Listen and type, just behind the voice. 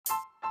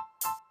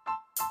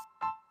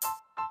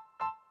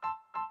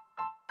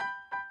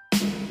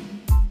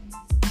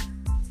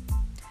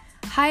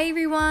Hi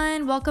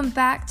everyone, welcome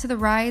back to the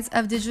Rise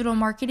of Digital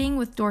Marketing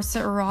with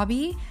Dorsa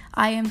Arabi.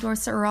 I am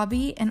Dorsa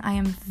Arabi and I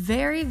am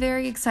very,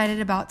 very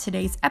excited about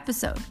today's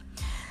episode.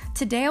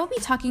 Today I will be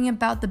talking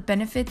about the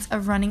benefits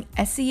of running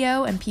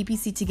SEO and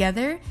PPC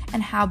together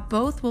and how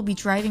both will be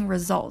driving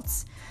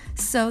results.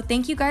 So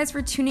thank you guys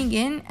for tuning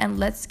in and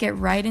let's get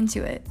right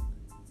into it.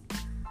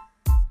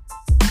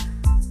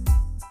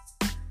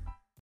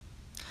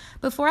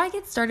 Before I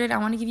get started, I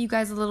want to give you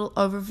guys a little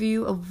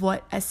overview of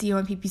what SEO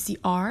and PPC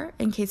are,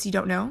 in case you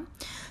don't know.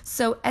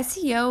 So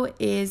SEO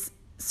is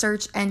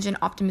search engine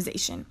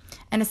optimization,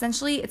 and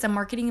essentially it's a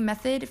marketing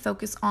method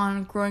focused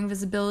on growing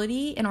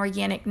visibility in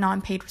organic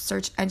non-paid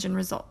search engine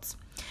results.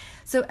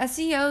 So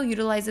SEO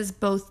utilizes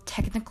both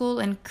technical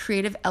and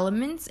creative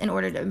elements in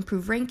order to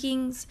improve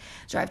rankings,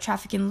 drive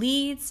traffic and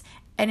leads,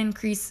 and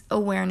increase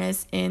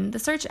awareness in the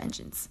search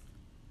engines.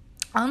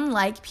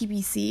 Unlike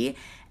PPC,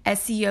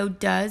 SEO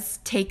does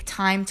take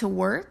time to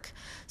work,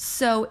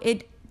 so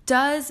it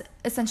does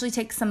essentially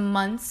take some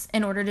months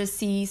in order to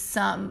see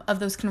some of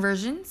those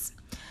conversions,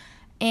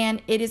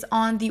 and it is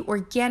on the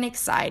organic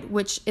side,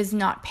 which is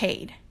not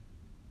paid.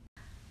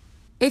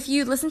 If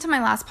you listened to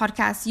my last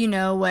podcast, you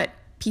know what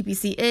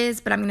PPC is,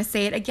 but I'm going to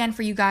say it again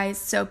for you guys.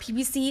 So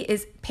PPC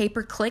is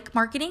pay-per-click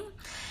marketing,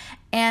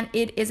 and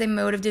it is a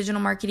mode of digital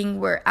marketing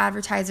where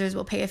advertisers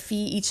will pay a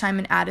fee each time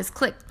an ad is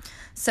clicked.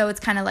 So it's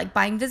kind of like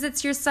buying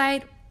visits to your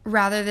site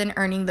rather than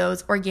earning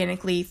those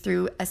organically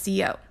through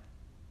SEO.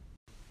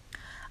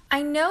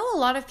 I know a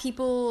lot of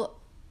people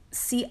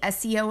see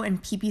SEO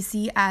and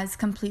PPC as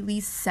completely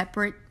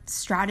separate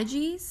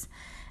strategies,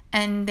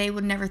 and they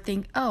would never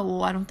think, oh,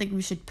 well, I don't think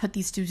we should put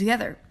these two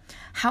together.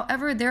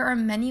 However, there are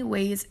many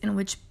ways in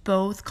which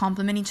both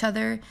complement each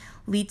other,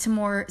 lead to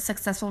more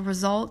successful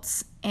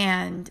results,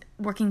 and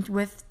working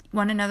with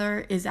one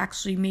another is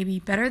actually maybe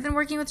better than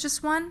working with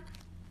just one,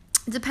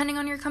 depending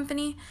on your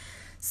company.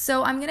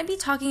 So I'm going to be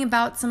talking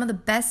about some of the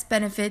best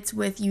benefits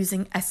with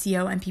using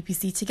SEO and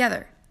PPC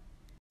together.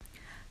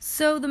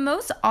 So the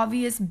most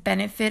obvious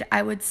benefit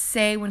I would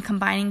say when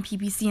combining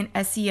PPC and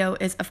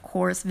SEO is, of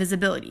course,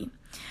 visibility.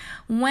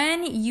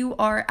 When you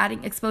are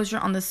adding exposure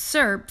on the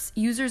SERPs,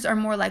 users are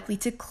more likely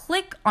to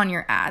click on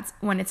your ads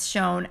when it's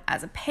shown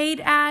as a paid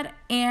ad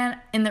and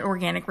in the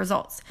organic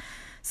results.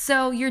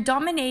 So you're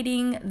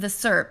dominating the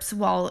SERPs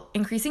while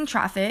increasing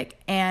traffic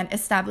and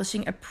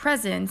establishing a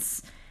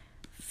presence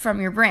from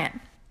your brand.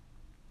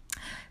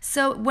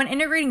 So when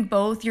integrating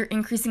both, you're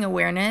increasing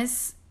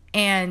awareness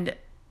and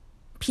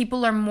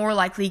people are more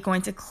likely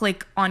going to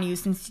click on you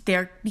since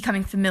they're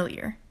becoming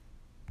familiar.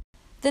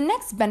 The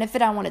next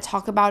benefit I want to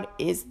talk about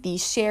is the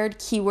shared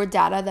keyword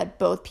data that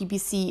both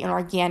PPC and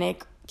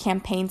organic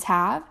campaigns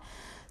have.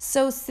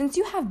 So since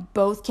you have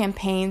both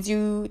campaigns,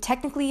 you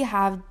technically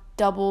have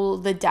double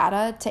the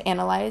data to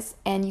analyze,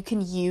 and you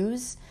can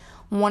use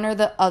one or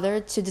the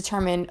other to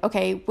determine,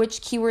 okay,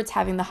 which keyword's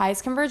having the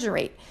highest conversion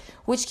rate,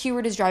 which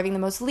keyword is driving the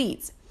most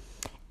leads.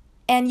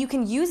 And you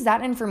can use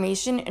that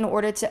information in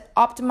order to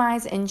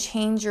optimize and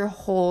change your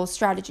whole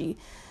strategy.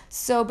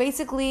 So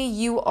basically,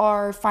 you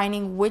are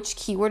finding which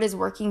keyword is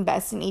working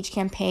best in each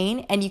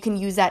campaign, and you can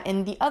use that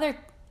in the other,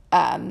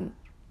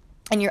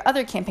 in your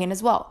other campaign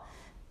as well.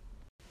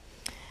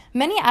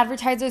 Many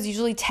advertisers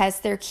usually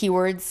test their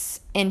keywords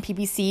in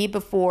PPC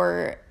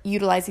before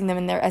utilizing them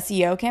in their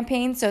SEO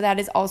campaign. So that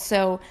is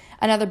also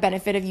another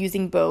benefit of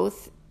using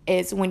both,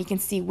 is when you can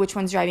see which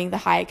one's driving the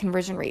high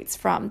conversion rates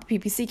from the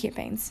PPC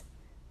campaigns.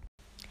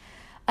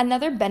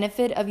 Another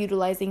benefit of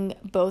utilizing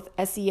both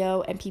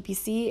SEO and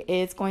PPC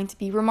is going to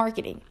be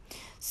remarketing.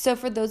 So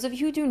for those of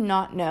you who do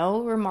not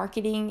know,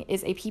 remarketing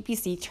is a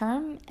PPC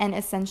term, and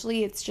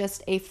essentially it's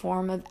just a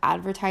form of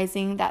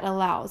advertising that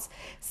allows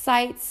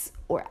sites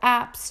or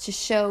apps to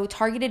show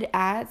targeted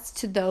ads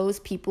to those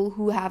people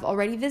who have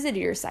already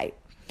visited your site.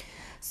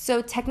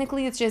 So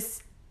technically it's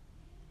just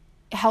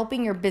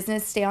helping your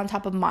business stay on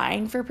top of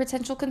mind for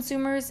potential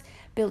consumers,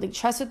 building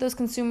trust with those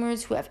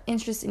consumers who have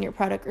interest in your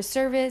product or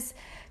service,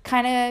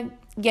 kind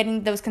of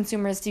getting those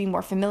consumers to be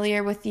more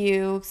familiar with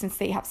you since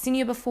they have seen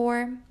you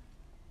before.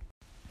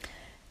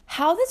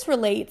 How this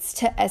relates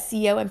to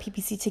SEO and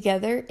PPC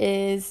together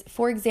is,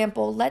 for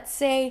example, let's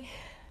say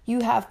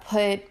you have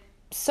put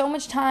so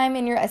much time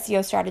in your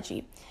SEO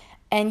strategy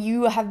and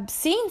you have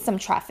seen some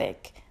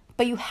traffic,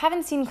 but you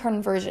haven't seen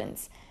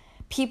conversions.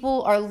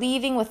 People are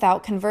leaving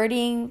without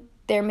converting.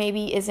 There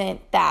maybe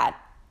isn't that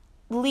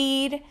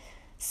lead.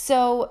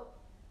 So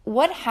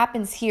what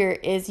happens here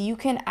is you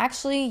can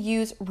actually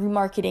use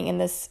remarketing in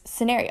this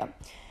scenario.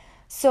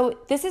 So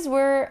this is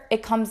where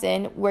it comes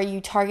in, where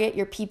you target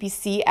your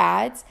PPC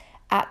ads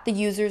at the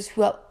users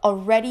who have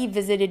already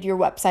visited your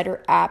website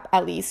or app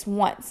at least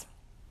once.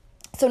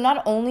 So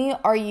not only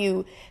are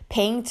you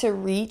paying to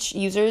reach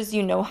users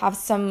you know have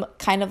some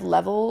kind of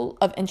level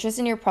of interest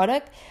in your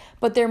product,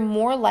 but they're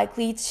more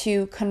likely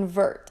to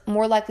convert,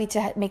 more likely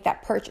to make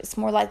that purchase,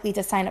 more likely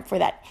to sign up for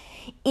that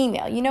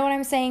email. You know what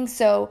I'm saying?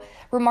 So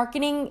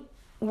remarketing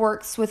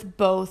works with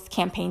both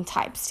campaign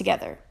types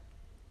together.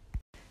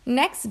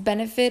 Next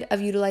benefit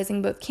of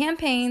utilizing both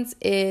campaigns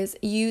is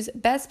use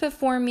best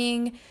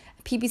performing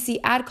PPC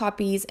ad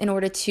copies in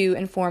order to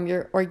inform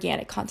your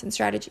organic content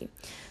strategy.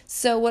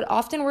 So what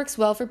often works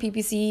well for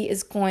PPC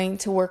is going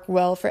to work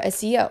well for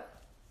SEO.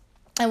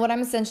 And what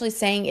I'm essentially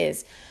saying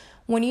is,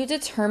 when you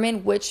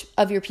determine which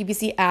of your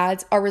PPC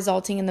ads are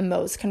resulting in the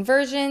most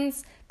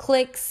conversions,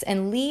 clicks,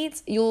 and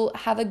leads, you'll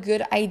have a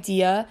good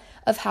idea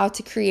of how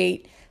to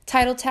create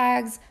title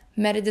tags,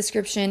 meta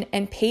description,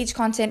 and page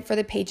content for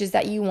the pages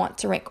that you want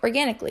to rank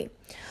organically.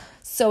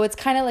 So it's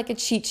kind of like a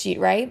cheat sheet,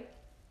 right?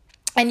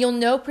 And you'll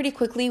know pretty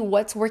quickly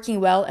what's working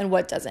well and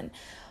what doesn't.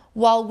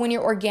 While when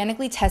you're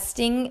organically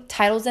testing,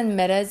 titles and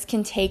metas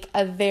can take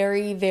a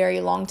very,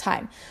 very long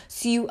time.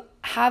 So you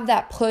have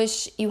that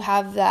push, you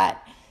have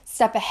that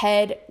step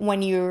ahead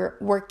when you're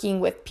working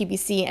with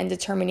PPC and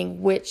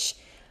determining which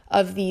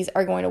of these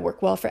are going to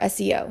work well for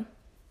SEO.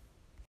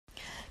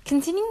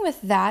 Continuing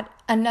with that,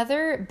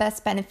 another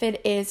best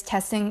benefit is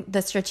testing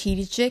the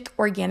strategic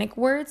organic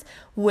words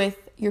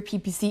with your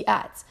PPC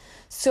ads.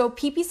 So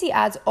PPC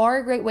ads are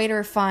a great way to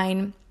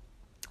refine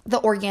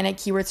the organic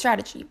keyword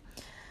strategy.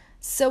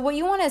 So what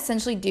you want to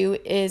essentially do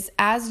is,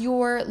 as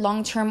your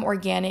long-term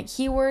organic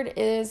keyword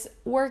is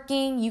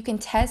working, you can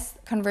test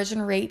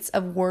conversion rates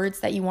of words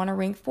that you want to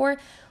rank for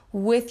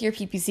with your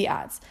PPC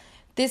ads.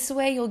 This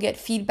way you'll get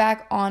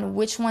feedback on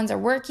which ones are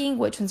working,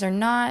 which ones are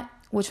not,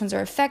 which ones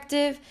are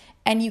effective,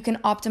 and you can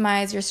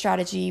optimize your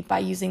strategy by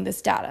using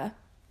this data.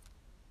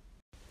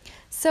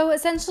 So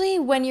essentially,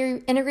 when you're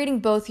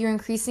integrating both, you're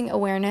increasing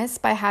awareness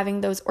by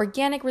having those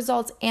organic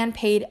results and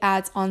paid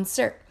ads on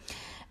SERP.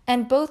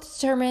 And both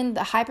determine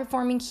the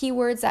high-performing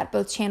keywords that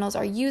both channels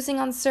are using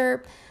on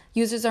SERP.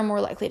 Users are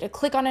more likely to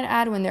click on an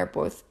ad when they're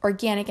both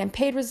organic and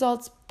paid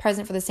results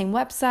present for the same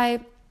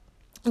website.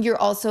 You're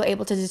also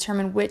able to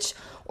determine which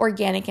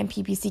organic and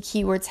PPC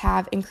keywords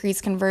have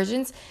increased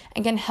conversions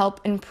and can help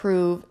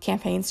improve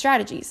campaign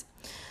strategies.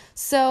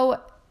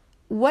 So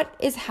what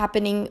is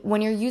happening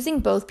when you're using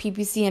both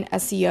PPC and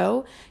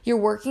SEO? You're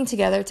working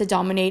together to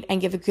dominate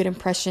and give a good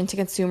impression to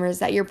consumers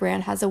that your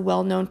brand has a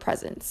well-known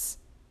presence.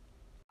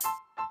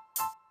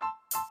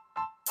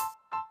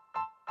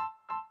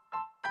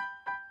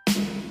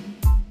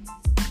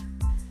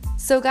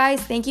 So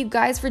guys, thank you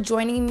guys for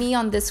joining me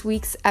on this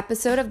week's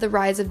episode of The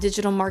Rise of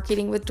Digital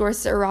Marketing with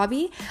Dorsa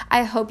Arabi.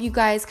 I hope you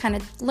guys kind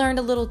of learned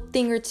a little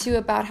thing or two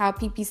about how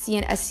PPC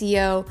and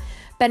SEO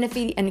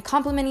benefit and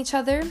complement each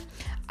other.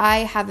 I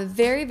have a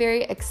very,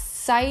 very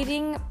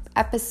exciting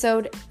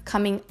episode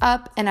coming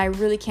up, and I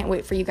really can't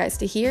wait for you guys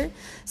to hear.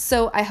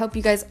 So I hope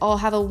you guys all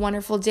have a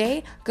wonderful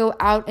day. Go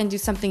out and do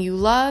something you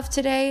love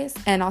today,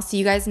 and I'll see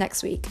you guys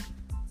next week.